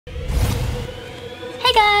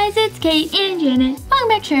Hey guys, it's Kate and Janet. Welcome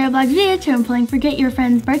back to Roblox video where I'm playing Forget Your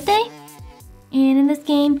Friend's Birthday. And in this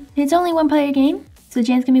game, it's only one player game, so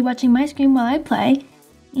Janet's gonna be watching my screen while I play.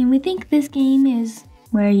 And we think this game is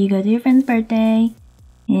where you go to your friend's birthday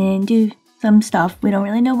and do some stuff. We don't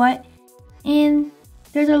really know what. And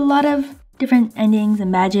there's a lot of different endings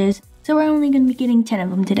and badges, so we're only gonna be getting 10 of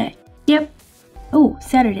them today. Yep. Oh,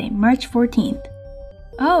 Saturday, March 14th.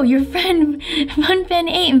 Oh, your friend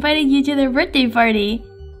FunFan8 invited you to their birthday party.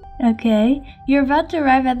 Okay, you're about to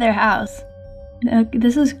arrive at their house. Okay,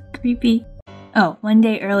 this is creepy. Oh, one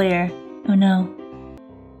day earlier. Oh no.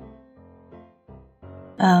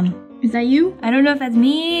 Is that you? I don't know if that's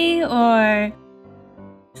me or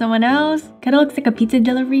someone else. Kinda looks like a pizza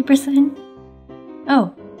delivery person.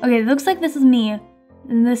 Oh, okay, it looks like this is me.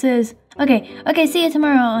 And this is, okay, see you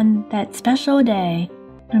tomorrow on that special day.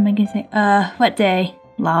 What am I gonna say? What day?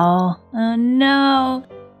 Lol. Oh no.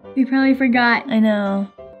 We probably forgot. I know.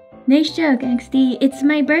 Nice joke, XD. It's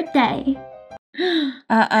my birthday.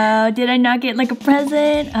 Uh-oh, did I not get like a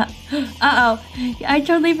present? Uh-oh, I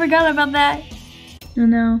totally forgot about that. Oh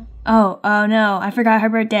no. Oh no, I forgot her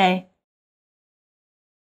birthday.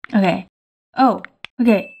 Okay. Oh,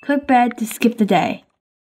 okay, click bed to skip the day.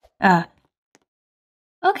 Okay,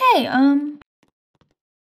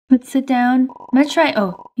 let's sit down. Let's try,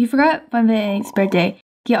 oh, you forgot FunFan8's birthday.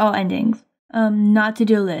 Get all endings. Not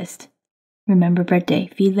to-do list. Remember birthday.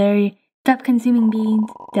 Feed Larry. Stop consuming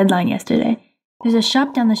beans. Deadline yesterday. There's a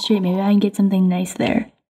shop down the street. Maybe I can get something nice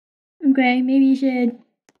there. Okay, maybe you should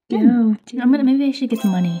go. Maybe I should get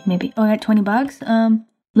some money. Maybe. Oh, I got 20 bucks.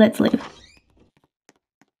 Let's leave.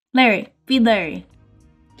 Larry. Feed Larry.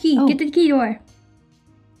 Key. Oh. Get the key door.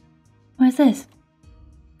 What is this?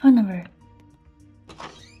 Phone number.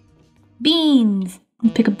 Beans.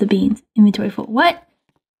 Pick up the beans. Inventory full. What?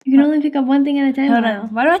 You can only pick up one thing at a time. Hold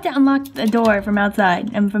on. Why do I have to unlock the door from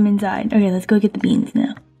outside? From inside. Okay, let's go get the beans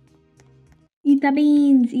now. Eat the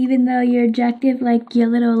beans, even though your objective, like your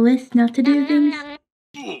little list not to do things.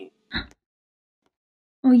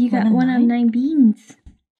 Oh, you got one of 9 beans.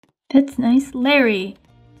 That's nice. Larry.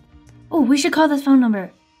 Oh, we should call this phone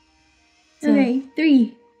number. So, okay,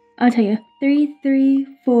 3. I'll tell you.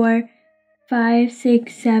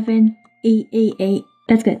 334567888.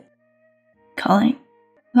 That's good. Calling.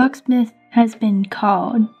 Locksmith has been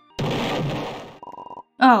called.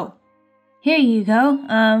 Oh, here you go.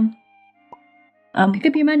 Pick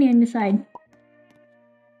up your money on the side.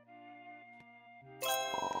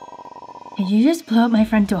 Did you just blow up my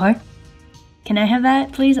front door? Can I have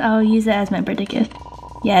that, please? I'll use it as my birthday gift.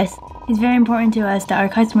 Yes, it's very important to us that our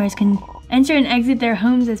customers can enter and exit their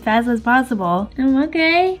homes as fast as possible.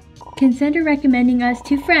 Okay. Consider recommending us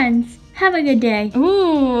to friends. Have a good day.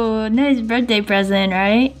 Ooh, nice birthday present,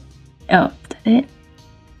 right? Oh, is that it?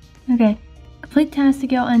 Okay. Complete task to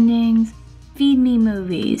get all endings. Feed me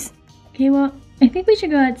movies. Okay, well, I think we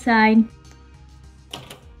should go outside.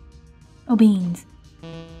 Oh, beans.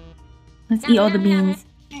 Let's eat all the beans.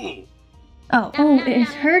 Oh,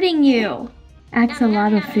 it's hurting you. Axe a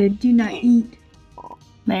lot of food. Do not eat.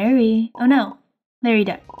 Larry. Oh no. Larry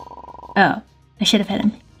died. Oh, I should have had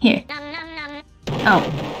him. Here. Oh.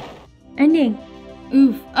 Ending.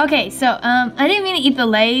 Oof. Okay, so, I didn't mean to eat the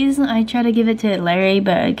Lays. I tried to give it to Larry,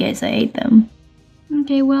 but I guess I ate them.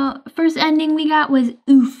 Okay, well, first ending we got was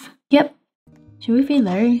oof. Yep. Should we feed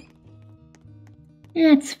Larry?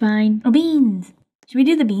 That's fine. Oh, beans. Should we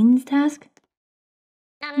do the beans task?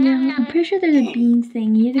 No, I'm pretty sure there's a beans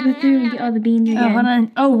thing. You have to go through and get all the beans again. Oh, hold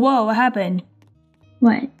on. Oh, whoa, what happened?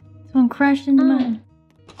 What? Someone crashed into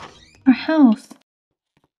our house.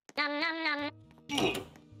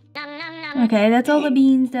 Okay, that's all the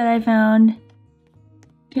beans that I found.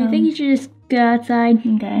 Okay, I think you should just go outside.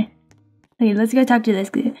 Okay. Okay, let's go talk to this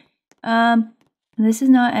guy. This is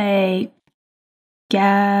not a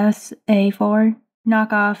gas A4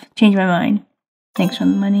 knockoff. Change my mind. Thanks for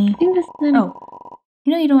the money. I think that's the... Oh,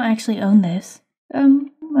 you know you don't actually own this.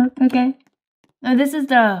 Okay. Oh, this is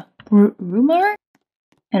the rumor?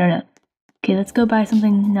 I don't know. Okay, let's go buy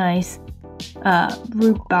something nice.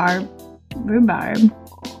 Rhubarb.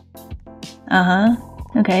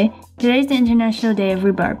 Okay. Today's the International Day of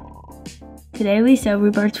Rhubarb. Today we sell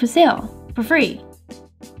rhubarbs for sale. For free.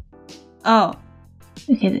 Oh.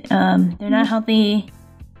 Okay, they're not healthy.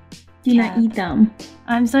 Do not eat them.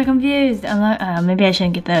 I'm so confused. I'm not, maybe I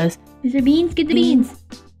shouldn't get those. Is there beans? Get the beans.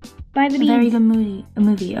 Buy the beans. A very good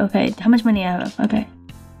movie. Okay, how much money I have? Okay.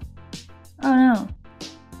 Oh no.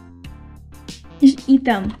 Just eat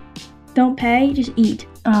them. Don't pay, just eat.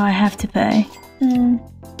 Oh, I have to pay.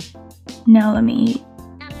 Now let me eat.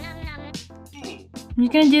 I'm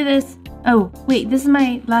just gonna do this. Oh, wait, this is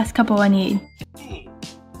my last couple I need.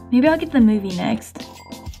 Maybe I'll get the movie next.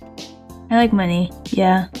 I like money.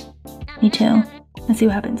 Yeah. Me too. Let's see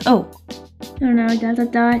what happens. Oh. Oh no,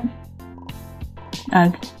 dot.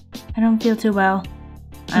 Ugh. I don't feel too well.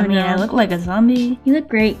 I mean, I look like a zombie. You look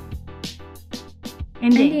great.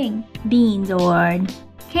 Ending. Beans award.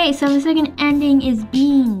 Okay, so the second ending is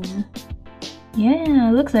beans.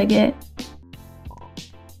 Yeah, looks like it.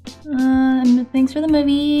 Thanks for the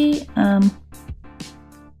movie.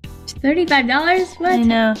 $35? What? I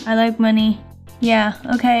know. I like money. Yeah.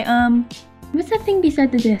 Okay. What's that thing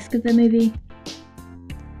beside the disc of the movie?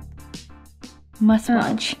 Must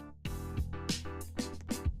watch.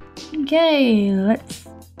 Okay, let's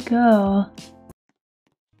go.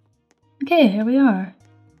 Okay, here we are.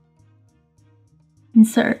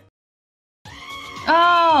 Insert.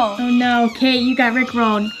 Oh! Oh no, Kate, you got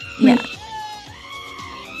rickrolled. Yeah. Wait.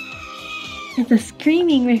 It's a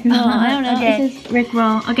screaming rickroll. I don't know. Okay. It says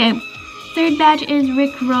rickroll. Okay. Third batch is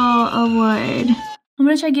rickroll award. I'm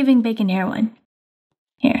gonna try giving Bacon hair one.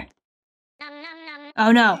 Here.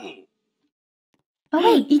 Oh no. Oh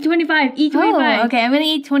wait, eat 25. Eat 25. Oh, okay. I'm gonna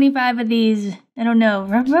eat 25 of these. I don't know.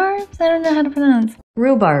 Rhubarbs? I don't know how to pronounce.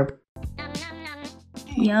 Rhubarb.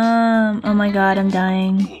 Yum. Oh my god, I'm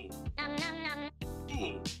dying.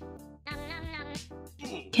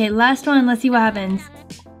 Okay, last one. Let's see what happens.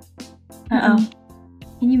 Uh-oh.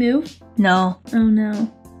 Can you move? No. Oh no.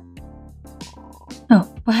 Oh,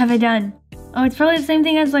 what have I done? Oh, it's probably the same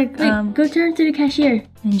thing as like, Wait, go turn to the cashier.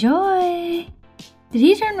 Enjoy. Did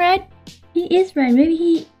he turn red? He is red. Maybe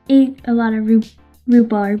he ate a lot of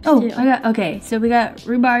rhubarb. Oh, too. okay, so we got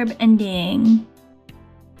rhubarb ending.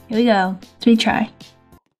 Here we go. Let's retry.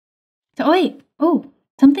 So, wait. Oh,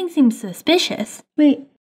 something seems suspicious. Wait,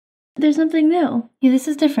 there's something new. Yeah, this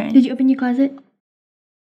is different. Did you open your closet?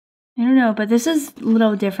 I don't know, but this is a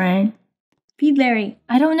little different. Feed Larry.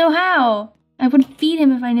 I don't know how. I would feed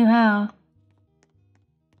him if I knew how.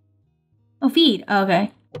 Oh, feed. Oh,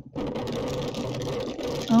 okay.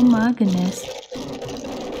 Oh my goodness.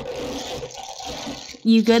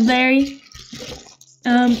 You good, Larry?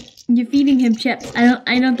 You're feeding him chips.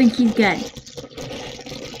 I don't think he's good.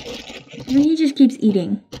 I mean, he just keeps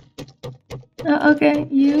eating. Okay.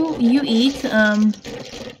 You eat.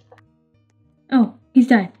 Oh, he's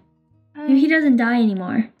done. Maybe he doesn't die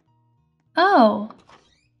anymore. Oh,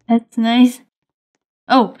 that's nice.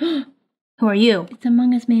 Oh, who are you? It's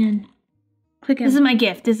Among Us Man. Click him. This is my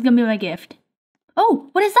gift. This is gonna be my gift. Oh,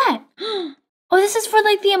 what is that? Oh, this is for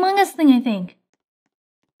like the Among Us thing, I think.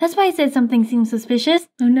 That's why I said something seems suspicious.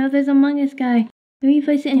 Oh no, there's Among Us guy. Maybe you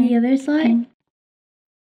place it in the other slot?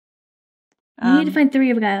 We need to find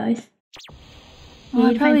 3 of guys. Oh,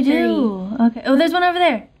 I probably do. Okay. Oh, there's one over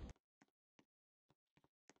there.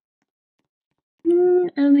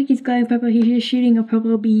 I don't think he's glowing purple. He's just shooting a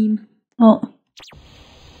purple beam. Oh.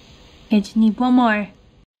 Okay, just need one more.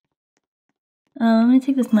 I'm gonna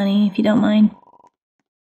take this money if you don't mind.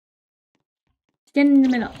 Stand in the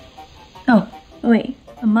middle. Oh, wait.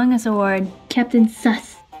 Among Us award. Captain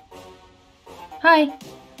Sus. Hi.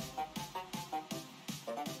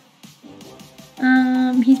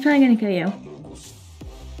 He's probably gonna kill you.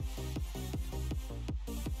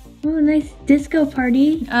 Oh, nice disco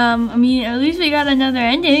party. I mean, at least we got another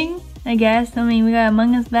ending, I guess. I mean, we got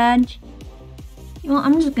Among Us badge. Well,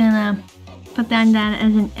 I'm just gonna put that down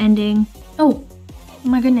as an ending. Oh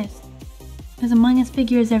my goodness. There's Among Us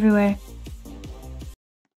figures everywhere.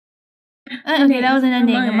 Okay, that was an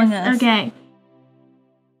ending. Among Us. Okay.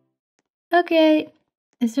 Okay.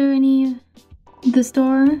 Is there any... the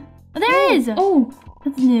store? Oh, there is! Oh!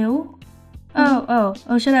 That's new. Oh,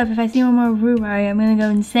 shut up. If I see one more rhubarb, I'm gonna go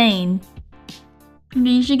insane. Okay,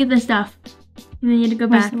 you should get the stuff. And then you have to go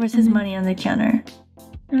back. Where's his money on the counter?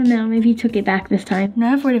 I don't know, maybe he took it back this time. No, I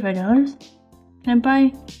have $45. Can I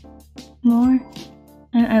buy more?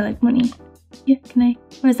 I like money. Yeah, can I?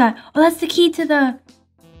 What is that? Oh, that's the key to the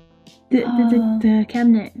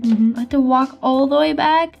cabinet. I have to walk all the way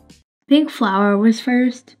back? I think flour was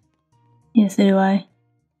first. Yes, so do I.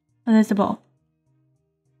 Oh, there's the bowl.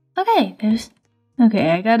 Okay,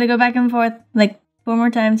 okay, I gotta go back and forth like 4 more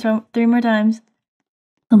times, 3 more times.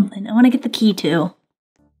 Something. I want to get the key too.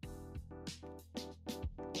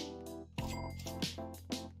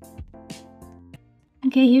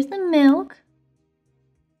 Okay, here's the milk.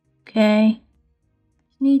 Okay.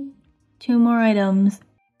 Just need 2 more items.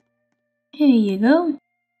 Here you go.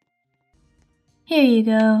 Here you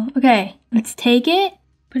go. Okay, let's take it.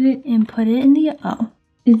 Put it in the... oh.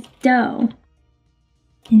 It's dough.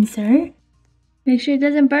 Insert. Make sure it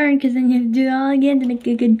doesn't burn, because then you have to do it all again to make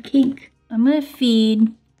a good cake. I'm gonna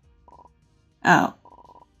feed... oh.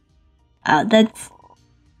 Oh, that's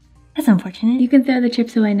That's unfortunate. You can throw the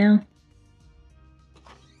chips away now.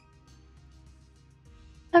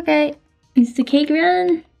 Okay. Is the cake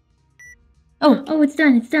run? Oh, it's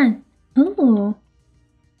done. It's done. Oh.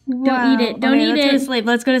 Wow. Don't eat it. Don't eat let's it. Go to sleep.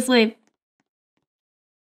 Let's go to sleep.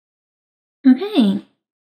 Okay.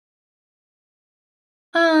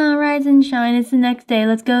 Rise and shine. It's the next day.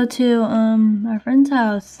 Let's go to our friend's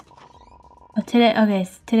house.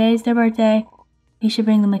 Today's their birthday. We should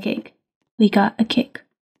bring them a cake. We got a cake.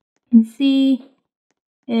 And see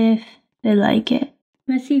if they like it.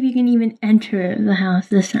 Let's see if you can even enter the house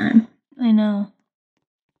this time. I know.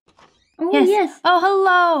 Oh, yes. Oh,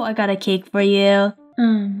 hello. I got a cake for you.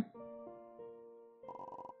 Oh,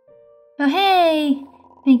 hey.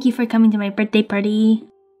 Thank you for coming to my birthday party.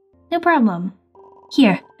 No problem.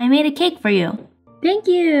 Here, I made a cake for you. Thank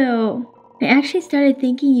you. I actually started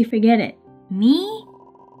thinking you forget it. Me?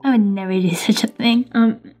 I would never do such a thing.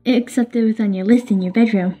 Except it was on your list in your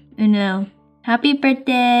bedroom. Oh no. Happy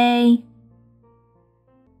birthday.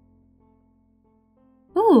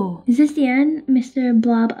 Ooh. Is this the end, Mr.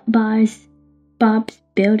 Bob's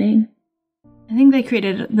building? I think they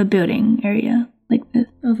created the building area like this.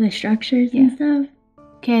 All the structures and stuff.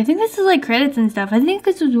 Okay, I think this is like credits and stuff. I think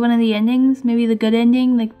this was one of the endings. Maybe the good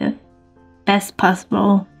ending, like the best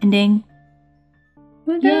possible ending.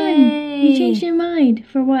 Well done. You changed your mind.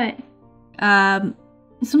 For what?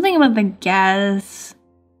 Something about the gas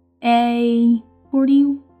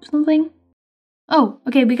A40 something. Oh,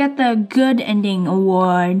 okay, we got the good ending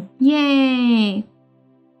award. Yay!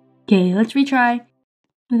 Okay, let's retry.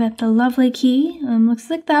 We got the lovely key.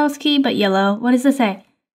 Looks like the house key, but yellow. What does it say?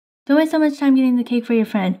 Don't waste so much time getting the cake for your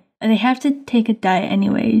friend. They have to take a diet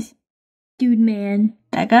anyways. Dude, man.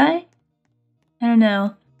 That guy? I don't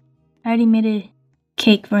know. I already made a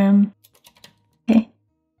cake for him. Okay.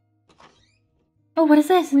 Oh, what is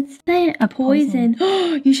this? What's that? A poison.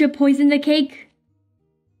 You should poison the cake.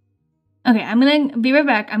 Okay, I'm gonna be right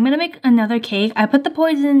back. I'm gonna make another cake. I put the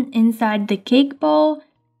poison inside the cake bowl.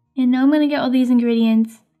 And now I'm gonna get all these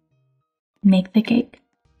ingredients. Make the cake.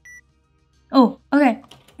 Oh, okay.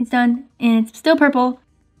 It's done. And it's still purple.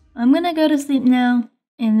 I'm gonna go to sleep now.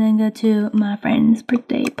 And then go to my friend's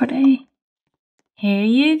birthday party. Here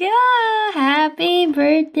you go. Happy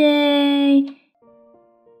birthday.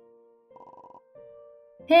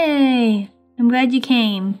 Hey, I'm glad you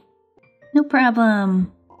came. No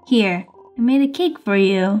problem. Here, I made a cake for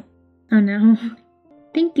you. Oh no.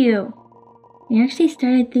 Thank you. I actually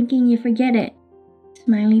started thinking you forget it.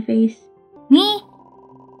 Smiley face. Me?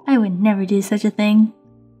 I would never do such a thing.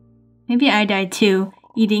 Maybe I died too,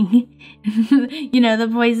 eating, the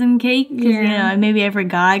poison cake. Because, maybe I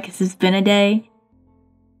forgot because it's been a day.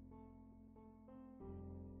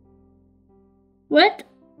 What?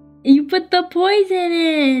 You put the poison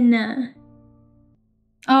in!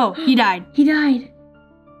 Oh, he died. He died.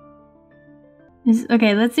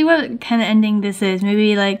 Okay, let's see what kind of ending this is.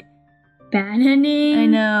 Maybe like... Bad ending? I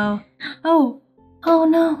know. Oh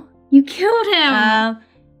no. You killed him!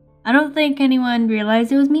 I don't think anyone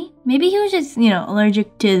realized it was me. Maybe he was just,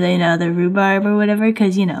 allergic to the rhubarb or whatever,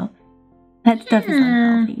 because, that stuff is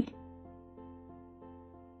unhealthy.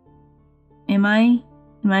 Am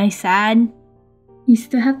I sad? You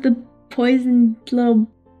still have the poison little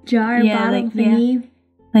jar bottle thingy? Yeah.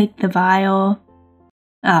 Like the vial.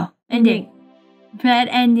 Oh, ending. Bad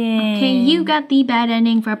ending. Okay, you got the bad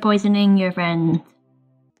ending for poisoning your friend.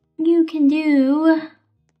 You can do...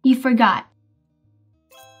 You forgot.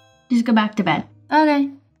 Just go back to bed.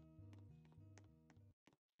 Okay.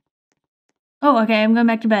 Oh, okay, I'm going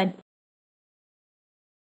back to bed.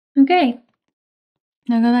 Okay.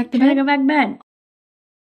 Now go back to bed? Go back to bed.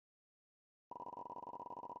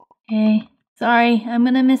 Okay. Sorry, I'm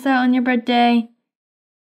gonna miss out on your birthday.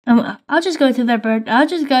 I'll just go to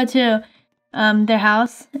their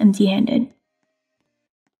house empty-handed.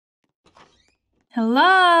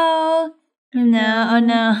 Hello? No, oh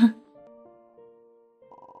no.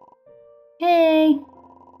 Hey.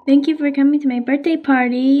 Thank you for coming to my birthday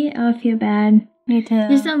party. I feel bad. Me too.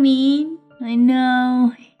 You're so mean. I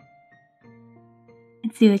know.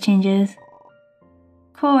 Let's see what changes.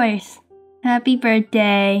 Of course. Happy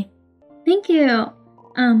birthday. Thank you.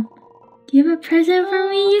 Do you have a present for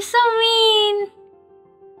me? You're so mean.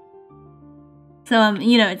 So,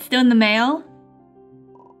 it's still in the mail?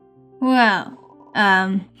 Wow.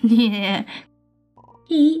 Yeah.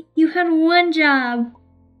 Hey, you had one job.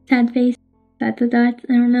 Sad face. Dots. I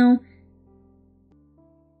don't know.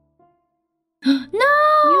 No!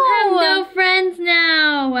 You have no friends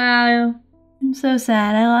now. Wow. I'm so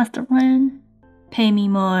sad. I lost a friend. Pay me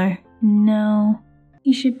more. No.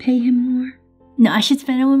 You should pay him more. No, I should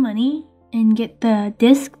spend it with money. and get the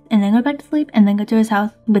disc and then go back to sleep and then go to his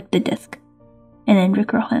house with the disc and then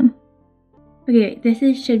rickroll him.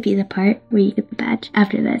 Okay, should be the part where you get the badge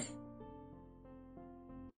after this.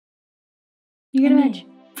 You get a badge.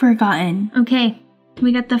 Forgotten. Okay,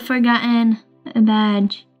 we got the Forgotten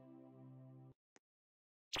badge.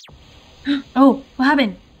 Oh, what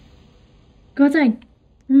happened? Go outside.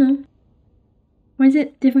 I don't know. Why is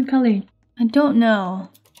it different colored? I don't know.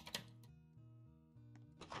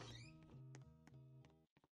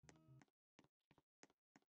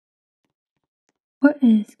 What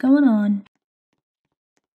is going on?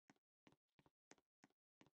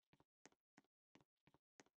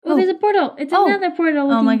 Oh, there's a portal. It's another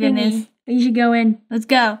portal. Oh my goodness. Thingy. You should go in. Let's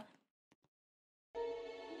go.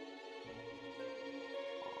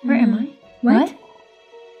 Where am I? What?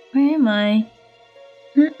 Where am I?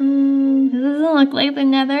 This doesn't look like the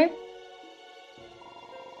Nether.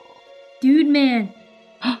 Dude man.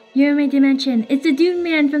 You're in my dimension. It's the Dude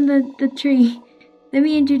man from the tree. Let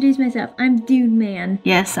me introduce myself. I'm Dude man.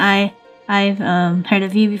 Yes, I've heard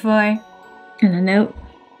of you before. And a note.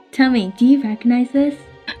 Tell me, do you recognize this?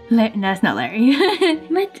 That's not Larry.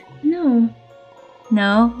 What? No.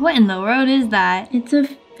 No? What in the world is that? It's a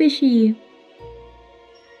fishy.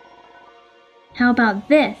 How about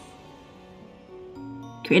this?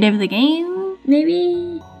 Creative of the game?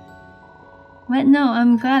 Maybe. What? No,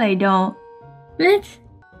 I'm glad I don't. What?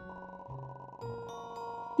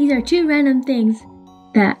 These are two random things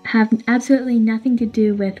that have absolutely nothing to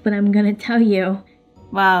do with what I'm gonna tell you.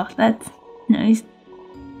 Wow, that's nice.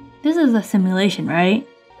 This is a simulation, right?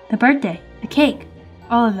 The birthday, the cake,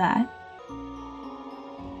 all of that.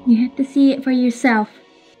 You have to see it for yourself.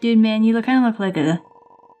 Dude, man, you kind of look like a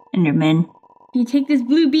Enderman. If you take this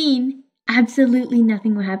blue bean, absolutely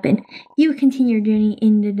nothing will happen. You will continue your journey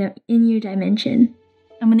in your dimension.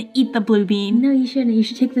 I'm gonna eat the blue bean. No, you shouldn't. You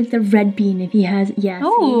should take like the red bean if he has. Yeah.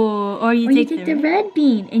 Oh, or you take the red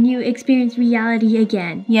bean and you experience reality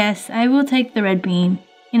again. Yes, I will take the red bean.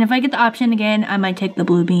 And if I get the option again, I might take the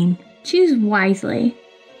blue bean. Choose wisely.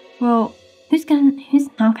 Well, who's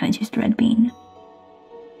not gonna choose the red bean?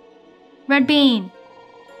 Red bean!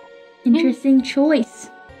 Interesting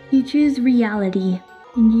choice. You choose reality,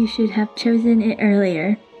 and you should have chosen it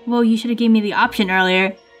earlier. Well, you should have given me the option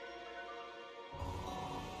earlier.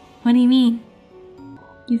 What do you mean?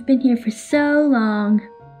 You've been here for so long.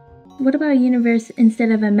 What about a universe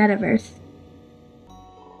instead of a metaverse?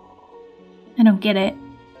 I don't get it.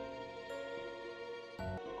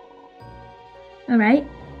 Alright.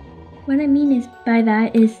 What I mean by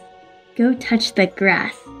that is go touch the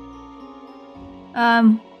grass.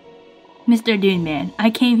 Mr. Dude Man, I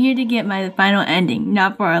came here to get my final ending,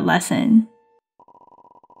 not for a lesson.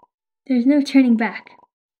 There's no turning back.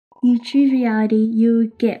 You choose reality,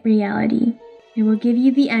 you get reality. It will give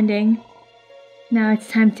you the ending. Now it's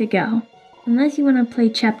time to go. Unless you want to play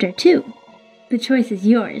chapter 2. The choice is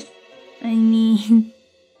yours. I mean...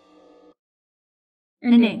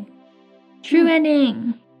 Ending. True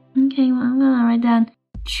ending. Okay, well, I'm gonna write down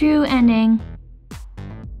true ending.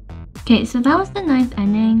 Okay, so that was the 9th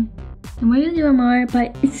ending. And we're gonna do one more,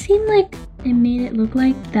 but it seemed like it made it look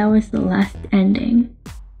like that was the last ending.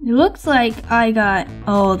 It looks like I got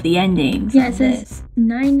all the endings. Yeah, it says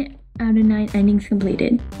 9 out of 9 endings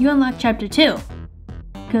completed. You unlock chapter 2.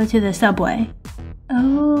 Go to the subway.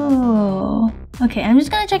 Oh. Okay, I'm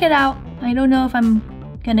just gonna check it out. I don't know if I'm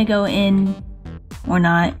gonna go in or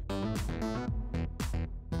not.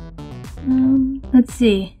 Let's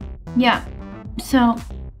see. Yeah, so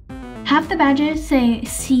half the badges say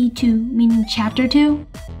C2, meaning chapter 2.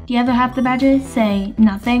 The other half the badges say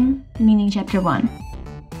nothing, meaning chapter 1.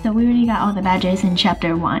 So we already got all the badges in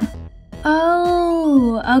chapter 1.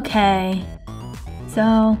 Oh, okay.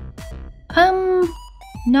 So, I'm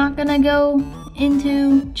not gonna go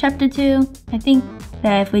into chapter 2. I think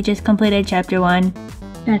that if we just completed chapter 1.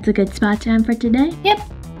 That's a good spot time for today. Yep.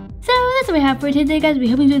 So that's what we have for today, guys. We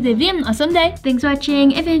hope you enjoyed the video. Awesome day. Thanks for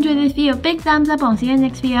watching. If you enjoyed this video, big thumbs up. I'll see you in the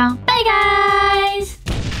next video. Bye!